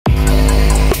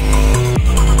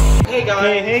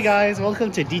Okay, hey guys,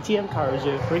 welcome to DTM Car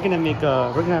Review. We're gonna make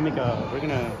a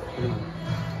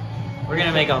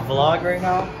vlog right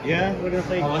now. Yeah, we're gonna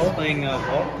play. I was playing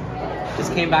golf.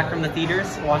 Just came back from the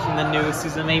theaters watching the new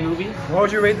Suzume movie. What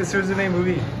would you rate the Suzume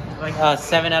movie? Like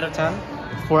 7 out of 10.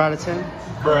 4 out of 10.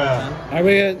 I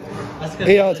rate it That's good.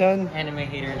 8 out of 10. Anime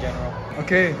hater in general.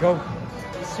 Okay, go.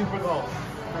 Super Golf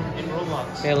in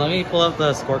Roblox. Okay, let me pull up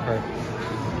the scorecard.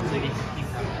 So you can keep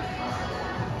that.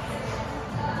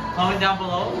 Comment down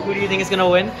below. Who do you think is gonna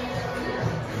win?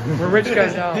 We're rich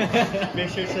guys now. Make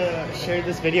sure to share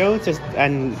this video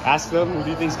and ask them who do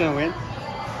you think is gonna win.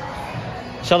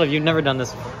 Shelly, you've never done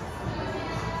this before.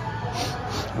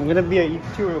 I'm gonna be a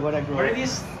YouTuber when I grow up. What are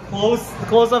these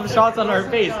close-up shots on our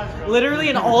face? Literally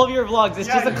in all of your vlogs, it's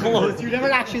just a close. You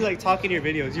never actually like talk in your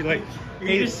videos. You like,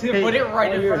 You just put it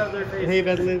right in front of their face. Hey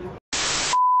Bedlin.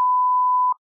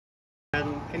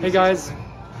 Hey guys,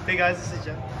 this is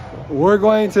Jeff. we're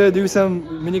going to do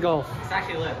some mini golf. It's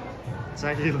actually lit. It's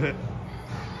actually lit.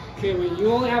 Okay,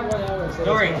 you only have 1 hour. So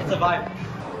Don't worry, it's a vibe.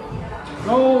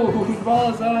 Go! Whose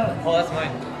ball is that? Oh, that's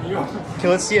mine. Okay,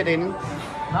 let's see it, Aiden.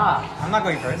 Nah, I'm not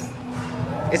going first.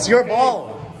 It's your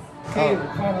ball. Okay,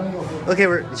 fine, let me go first.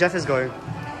 Okay, Jeff is going.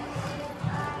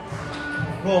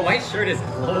 Whoa, my shirt is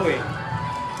glowing.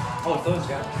 Oh, so is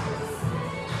Jeff.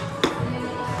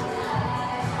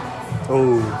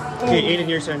 Oh. Okay, Aiden,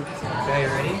 your turn. Okay, you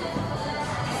ready?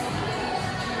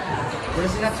 Where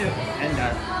does it have to end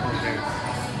at? Oh, there.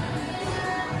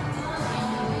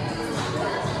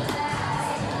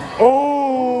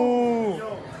 Oh!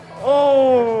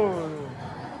 Oh!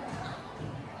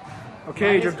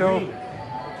 Okay, Dripto.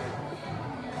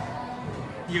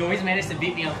 You always manage to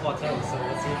beat me on plateau, so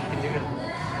let's see if you can do it in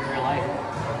real life.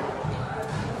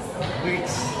 Wait.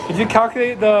 Did you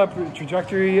calculate the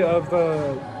trajectory of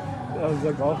the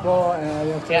golf ball? And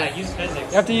you have to, Yeah, use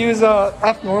physics. you have to use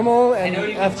F normal and I know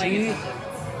you can FG.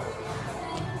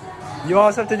 You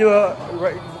also have to do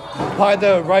apply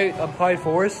the right applied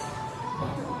force.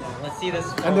 Let's see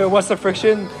this. And then what's the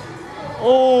friction?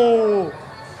 Oh!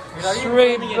 You're not even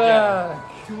Straight filming it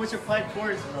back. Too much applied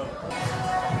force, bro.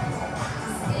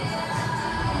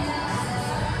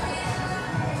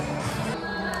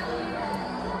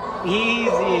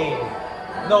 Easy.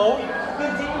 No.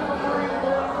 Continue from where you're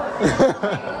going.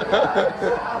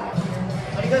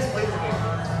 How do you guys play this game?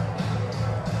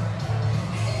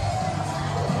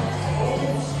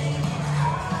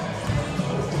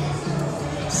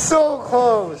 So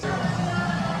close!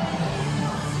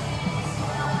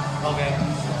 Okay.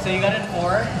 So you got it in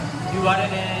 4. You got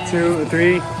it in 2,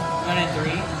 3. You got it in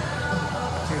 3. 2.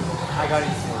 I got it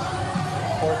in 4.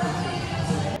 4 for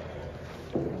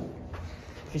 2.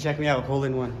 Can you check me out? Hole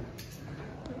in one.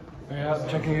 Yeah,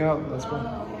 checking you out. Let's go.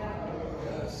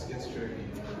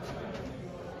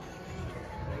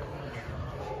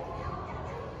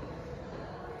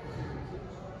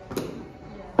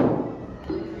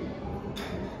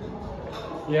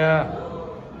 Yeah.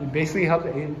 You basically helped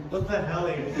Aiden. What the hell,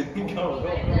 Aiden? Go.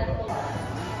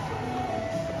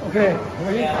 Okay,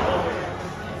 ready? Yeah.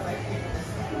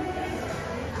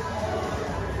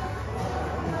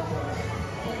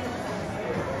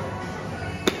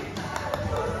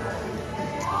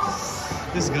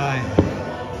 This guy.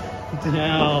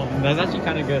 Damn, that's actually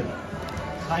kind of good.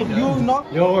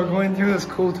 Yo, we're going through this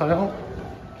cool tunnel.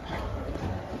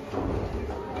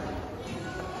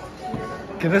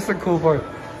 Okay, this is the cool part.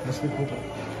 This is the cool part.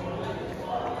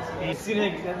 You see the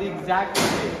exact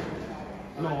way.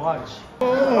 No, watch.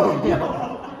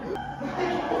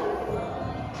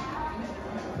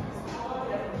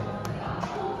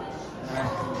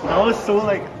 That was so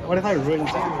like, what if I ruined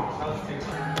it?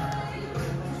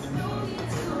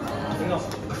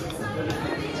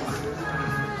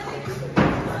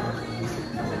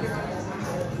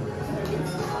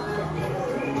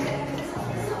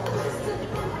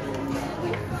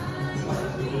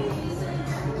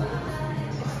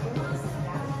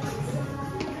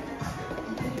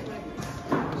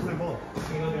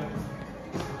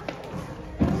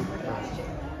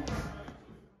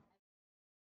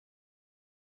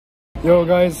 Yo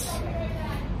guys,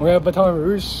 we're at Baton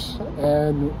Rouge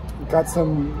and got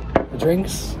some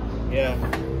drinks. Yeah.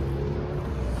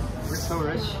 We're so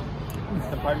rich.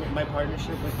 My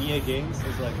partnership with EA Games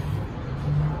is like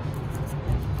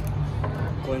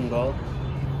going well.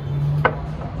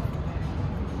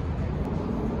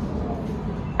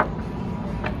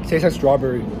 It tastes like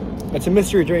strawberry. It's a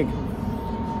mystery drink.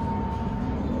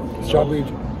 Strawberry.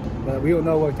 But we don't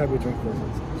know what type of drink this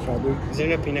is. Strawberry. Is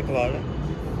it a pina colada?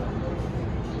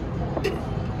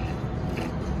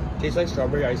 Tastes like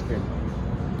strawberry ice cream.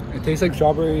 It tastes like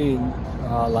strawberry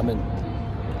lemon.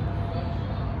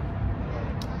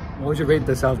 What would you rate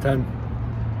this out of 10?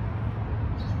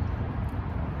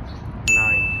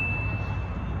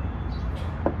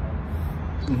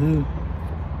 9.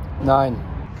 9.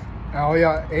 Oh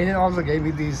yeah, Aiden also gave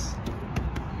me these.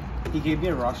 He gave me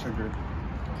a raw sugar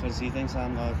because he thinks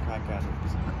I'm a crack addict.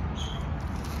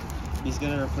 He's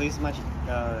gonna replace my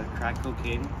crack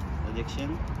cocaine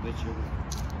addiction, which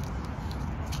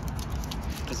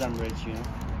because I'm rich, you know.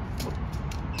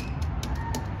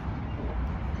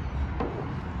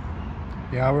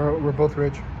 Yeah, we're both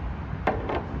rich.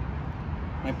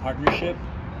 My partnership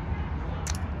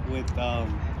with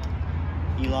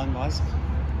Elon Musk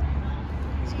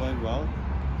is going well.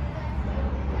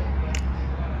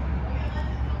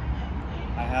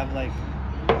 I have like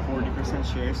 40%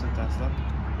 shares in Tesla.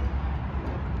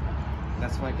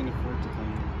 That's why I can afford to come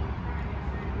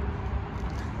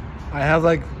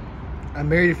here. I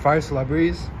married 5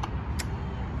 celebrities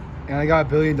and I got $1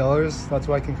 billion. That's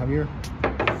why I can come here.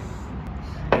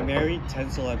 I married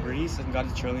 10 celebrities and got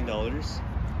 $1 trillion.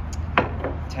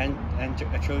 10 and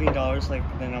 $1 trillion,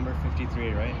 like the number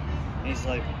 53, right? And he's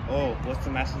like, oh, what's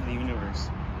the mass of the universe?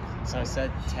 So I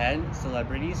said 10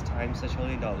 celebrities times $1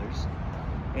 trillion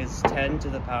is 10 to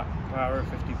the power of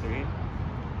 53.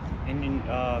 And in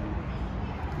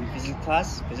physics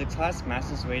class,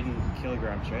 mass is weighed in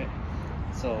kilograms, right?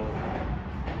 So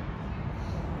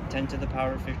 10 to the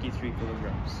power of 53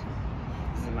 kilograms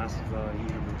is the mass of the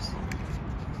universe.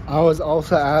 I was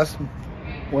also asked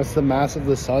what's the mass of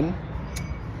the sun,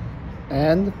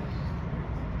 and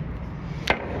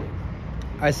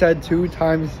I said 2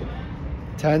 times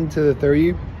 10 to the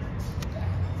 30,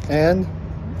 and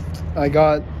I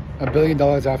got $1 billion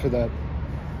after that.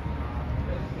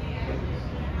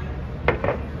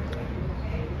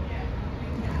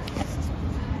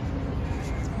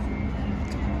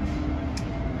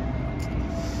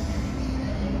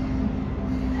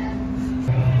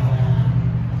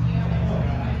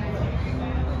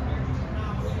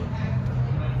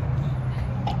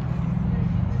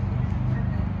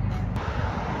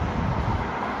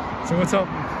 So what's up?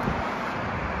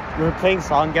 We're playing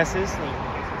song guesses.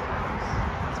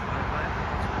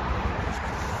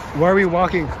 Why are we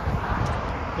walking?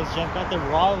 Because Jeff got the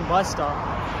wrong bus stop.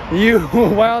 You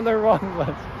why on the wrong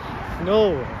bus?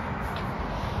 No.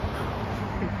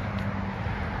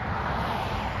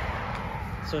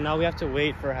 So now we have to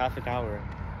wait for half an hour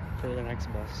for the next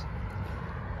bus.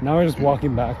 Now we're just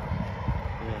walking back.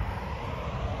 Yeah.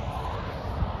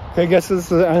 Okay, I guess this is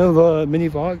the end of the mini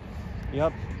vlog.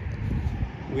 Yep.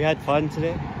 We had fun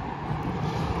today.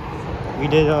 We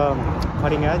did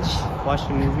cutting edge, watched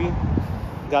a movie,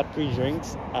 got free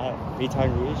drinks at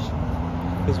Baton Rouge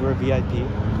because we're VIP.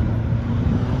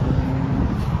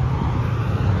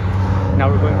 Now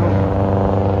we're going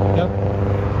home. Yep.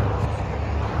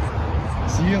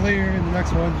 See you later in the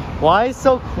next one. Why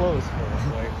so close?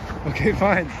 Okay,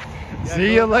 fine. Yeah,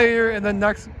 See you later in the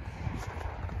next.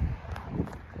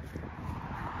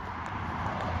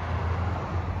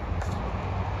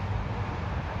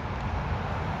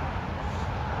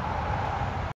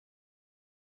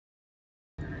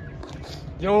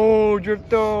 Yo,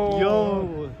 Drifto!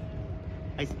 Yo!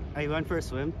 I went for a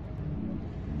swim.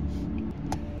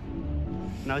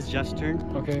 Now it's Jeff's turn.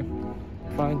 Okay,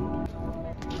 fine.